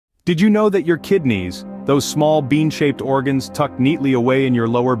Did you know that your kidneys, those small bean-shaped organs tucked neatly away in your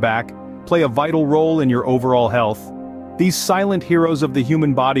lower back, play a vital role in your overall health? These silent heroes of the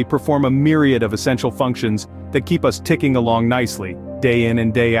human body perform a myriad of essential functions that keep us ticking along nicely, day in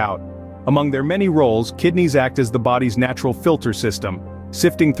and day out. Among their many roles, kidneys act as the body's natural filter system,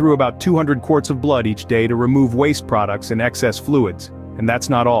 sifting through about 200 quarts of blood each day to remove waste products and excess fluids. And that's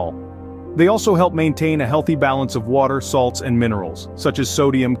not all. They also help maintain a healthy balance of water, salts, and minerals, such as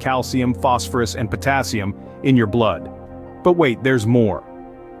sodium, calcium, phosphorus, and potassium, in your blood. But wait, there's more.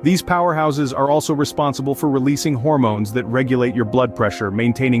 These powerhouses are also responsible for releasing hormones that regulate your blood pressure,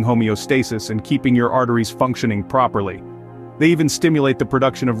 maintaining homeostasis, and keeping your arteries functioning properly. They even stimulate the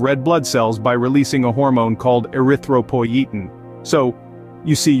production of red blood cells by releasing a hormone called erythropoietin. So,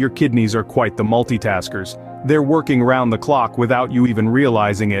 you see, your kidneys are quite the multitaskers. They're working round the clock without you even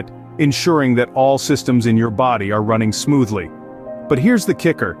realizing it, ensuring that all systems in your body are running smoothly. But here's the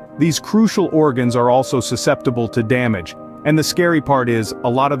kicker: these crucial organs are also susceptible to damage. And the scary part is, a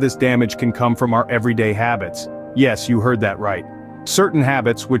lot of this damage can come from our everyday habits. Yes, you heard that right. Certain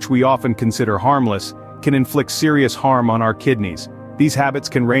habits, which we often consider harmless, can inflict serious harm on our kidneys. These habits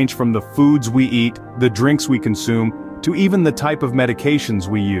can range from the foods we eat, the drinks we consume, to even the type of medications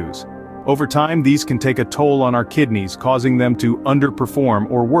we use. Over time, these can take a toll on our kidneys, causing them to underperform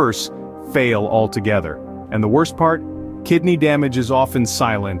or worse, fail altogether. And the worst part? Kidney damage is often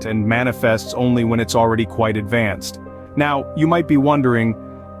silent and manifests only when it's already quite advanced. Now, you might be wondering,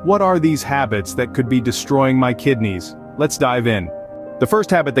 what are these habits that could be destroying my kidneys? Let's dive in. The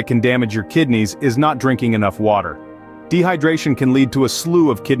first habit that can damage your kidneys is not drinking enough water. Dehydration can lead to a slew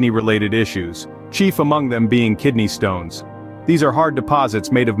of kidney-related issues, chief among them being kidney stones. These are hard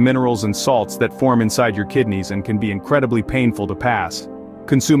deposits made of minerals and salts that form inside your kidneys and can be incredibly painful to pass.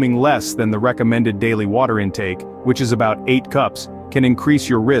 Consuming less than the recommended daily water intake, which is about 8 cups, can increase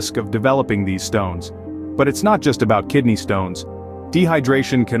your risk of developing these stones. But it's not just about kidney stones.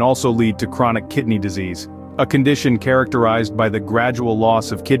 Dehydration can also lead to chronic kidney disease, a condition characterized by the gradual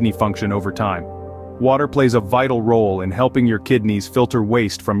loss of kidney function over time. Water plays a vital role in helping your kidneys filter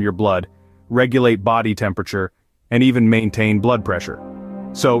waste from your blood, regulate body temperature, and even maintain blood pressure.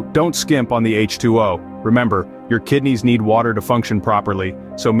 So, don't skimp on the H2O. Remember, your kidneys need water to function properly,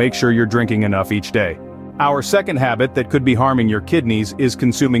 so make sure you're drinking enough each day. Our second habit that could be harming your kidneys is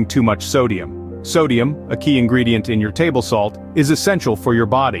consuming too much sodium. Sodium, a key ingredient in your table salt, is essential for your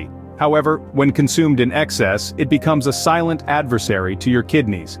body. However, when consumed in excess, it becomes a silent adversary to your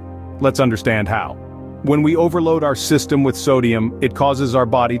kidneys. Let's understand how. When we overload our system with sodium, it causes our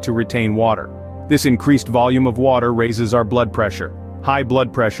body to retain water. This increased volume of water raises our blood pressure. High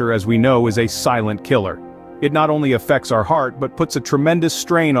blood pressure, as we know, is a silent killer. It not only affects our heart, but puts a tremendous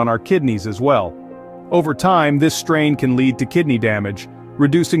strain on our kidneys as well. Over time, this strain can lead to kidney damage,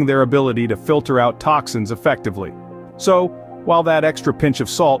 reducing their ability to filter out toxins effectively. So, while that extra pinch of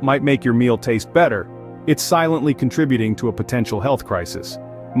salt might make your meal taste better, it's silently contributing to a potential health crisis.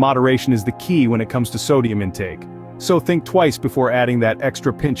 Moderation is the key when it comes to sodium intake, so think twice before adding that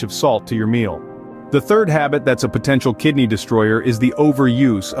extra pinch of salt to your meal. The third habit that's a potential kidney destroyer is the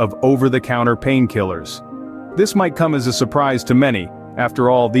overuse of over-the-counter painkillers. This might come as a surprise to many. After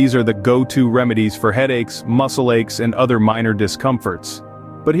all, these are the go-to remedies for headaches, muscle aches, and other minor discomforts.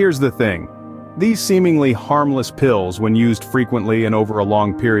 But here's the thing. These seemingly harmless pills, when used frequently and over a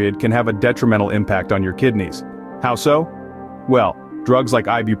long period, can have a detrimental impact on your kidneys. How so? Well, drugs like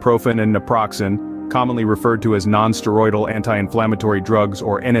ibuprofen and naproxen, commonly referred to as non-steroidal anti-inflammatory drugs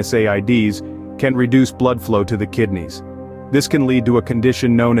or NSAIDs, can reduce blood flow to the kidneys. This can lead to a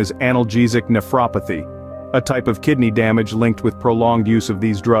condition known as analgesic nephropathy, a type of kidney damage linked with prolonged use of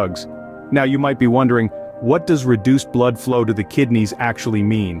these drugs. Now you might be wondering, what does reduced blood flow to the kidneys actually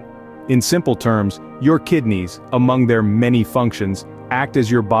mean? In simple terms, your kidneys, among their many functions, act as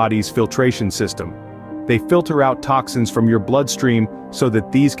your body's filtration system. They filter out toxins from your bloodstream so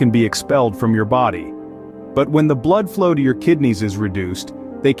that these can be expelled from your body. But when the blood flow to your kidneys is reduced,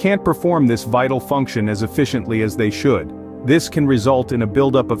 they can't perform this vital function as efficiently as they should. This can result in a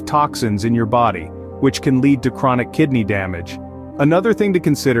buildup of toxins in your body, which can lead to chronic kidney damage. Another thing to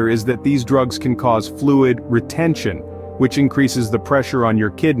consider is that these drugs can cause fluid retention, which increases the pressure on your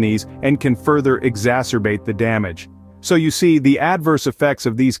kidneys and can further exacerbate the damage. So you see, the adverse effects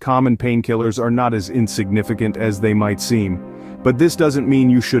of these common painkillers are not as insignificant as they might seem. But this doesn't mean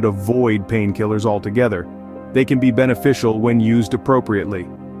you should avoid painkillers altogether. They can be beneficial when used appropriately.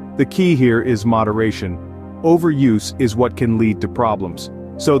 The key here is moderation. Overuse is what can lead to problems.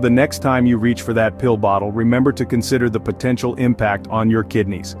 So the next time you reach for that pill bottle, remember to consider the potential impact on your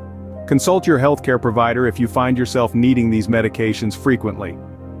kidneys. Consult your healthcare provider if you find yourself needing these medications frequently.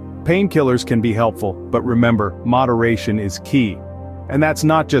 Painkillers can be helpful, but remember, moderation is key. And that's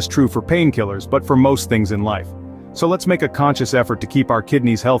not just true for painkillers, but for most things in life. So let's make a conscious effort to keep our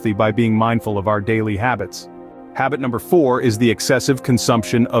kidneys healthy by being mindful of our daily habits. Habit number 4 is the excessive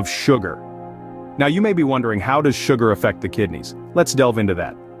consumption of sugar. Now you may be wondering, how does sugar affect the kidneys? Let's delve into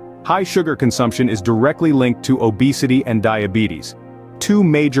that. High sugar consumption is directly linked to obesity and diabetes, two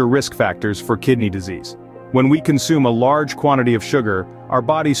major risk factors for kidney disease. When we consume a large quantity of sugar, our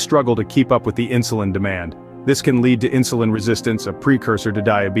bodies struggle to keep up with the insulin demand. This can lead to insulin resistance, a precursor to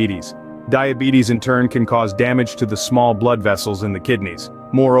diabetes. Diabetes in turn can cause damage to the small blood vessels in the kidneys.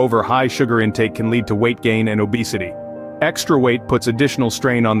 Moreover, high sugar intake can lead to weight gain and obesity. Extra weight puts additional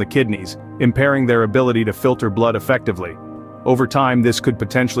strain on the kidneys, impairing their ability to filter blood effectively. Over time, this could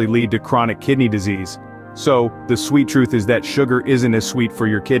potentially lead to chronic kidney disease. So, the sweet truth is that sugar isn't as sweet for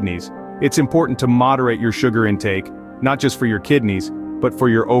your kidneys. It's important to moderate your sugar intake, not just for your kidneys, but for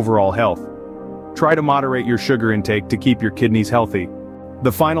your overall health. Try to moderate your sugar intake to keep your kidneys healthy.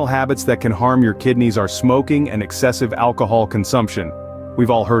 The final habits that can harm your kidneys are smoking and excessive alcohol consumption.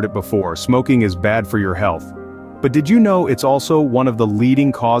 We've all heard it before, smoking is bad for your health. But did you know it's also one of the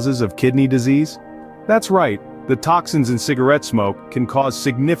leading causes of kidney disease? That's right, the toxins in cigarette smoke can cause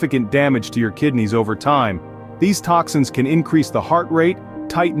significant damage to your kidneys over time. These toxins can increase the heart rate,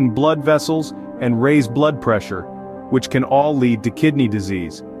 tighten blood vessels, and raise blood pressure, which can all lead to kidney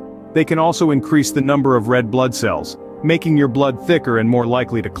disease. They can also increase the number of red blood cells, making your blood thicker and more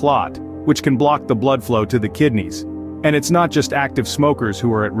likely to clot, which can block the blood flow to the kidneys. And it's not just active smokers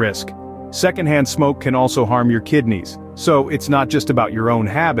who are at risk. Secondhand smoke can also harm your kidneys, so it's not just about your own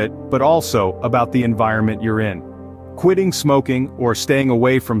habit, but also about the environment you're in. Quitting smoking or staying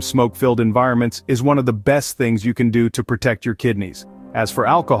away from smoke-filled environments is one of the best things you can do to protect your kidneys. As for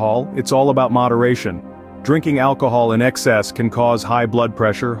alcohol, it's all about moderation. Drinking alcohol in excess can cause high blood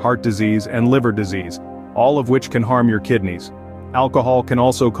pressure, heart disease, and liver disease, all of which can harm your kidneys. Alcohol can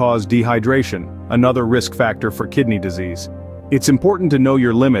also cause dehydration, another risk factor for kidney disease. It's important to know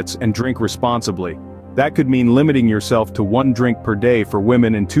your limits and drink responsibly. That could mean limiting yourself to 1 drink per day for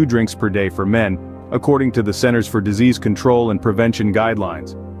women and 2 drinks per day for men, according to the Centers for Disease Control and Prevention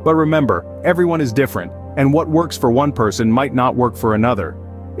guidelines. But remember, everyone is different, and what works for one person might not work for another.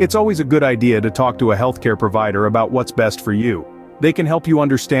 It's always a good idea to talk to a healthcare provider about what's best for you. They can help you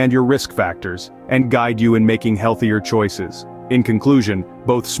understand your risk factors and guide you in making healthier choices. In conclusion,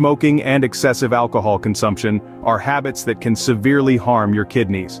 both smoking and excessive alcohol consumption are habits that can severely harm your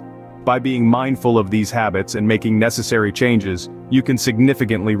kidneys. By being mindful of these habits and making necessary changes, you can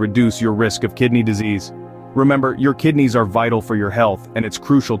significantly reduce your risk of kidney disease. Remember, your kidneys are vital for your health, and it's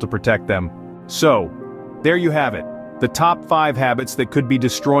crucial to protect them. So, there you have it, the top 5 habits that could be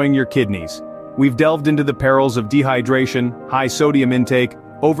destroying your kidneys. We've delved into the perils of dehydration, high sodium intake,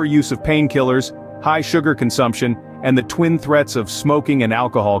 overuse of painkillers, high sugar consumption, and the twin threats of smoking and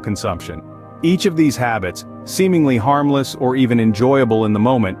alcohol consumption. Each of these habits, seemingly harmless or even enjoyable in the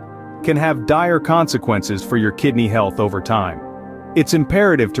moment, can have dire consequences for your kidney health over time. It's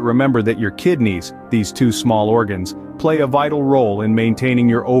imperative to remember that your kidneys, these 2 small organs, play a vital role in maintaining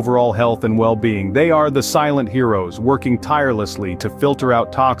your overall health and well-being. They are the silent heroes working tirelessly to filter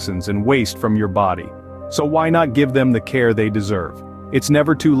out toxins and waste from your body. So why not give them the care they deserve? It's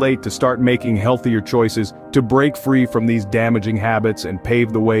never too late to start making healthier choices, to break free from these damaging habits and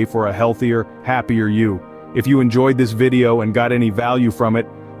pave the way for a healthier, happier you. If you enjoyed this video and got any value from it,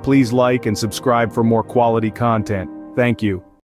 please like and subscribe for more quality content. Thank you.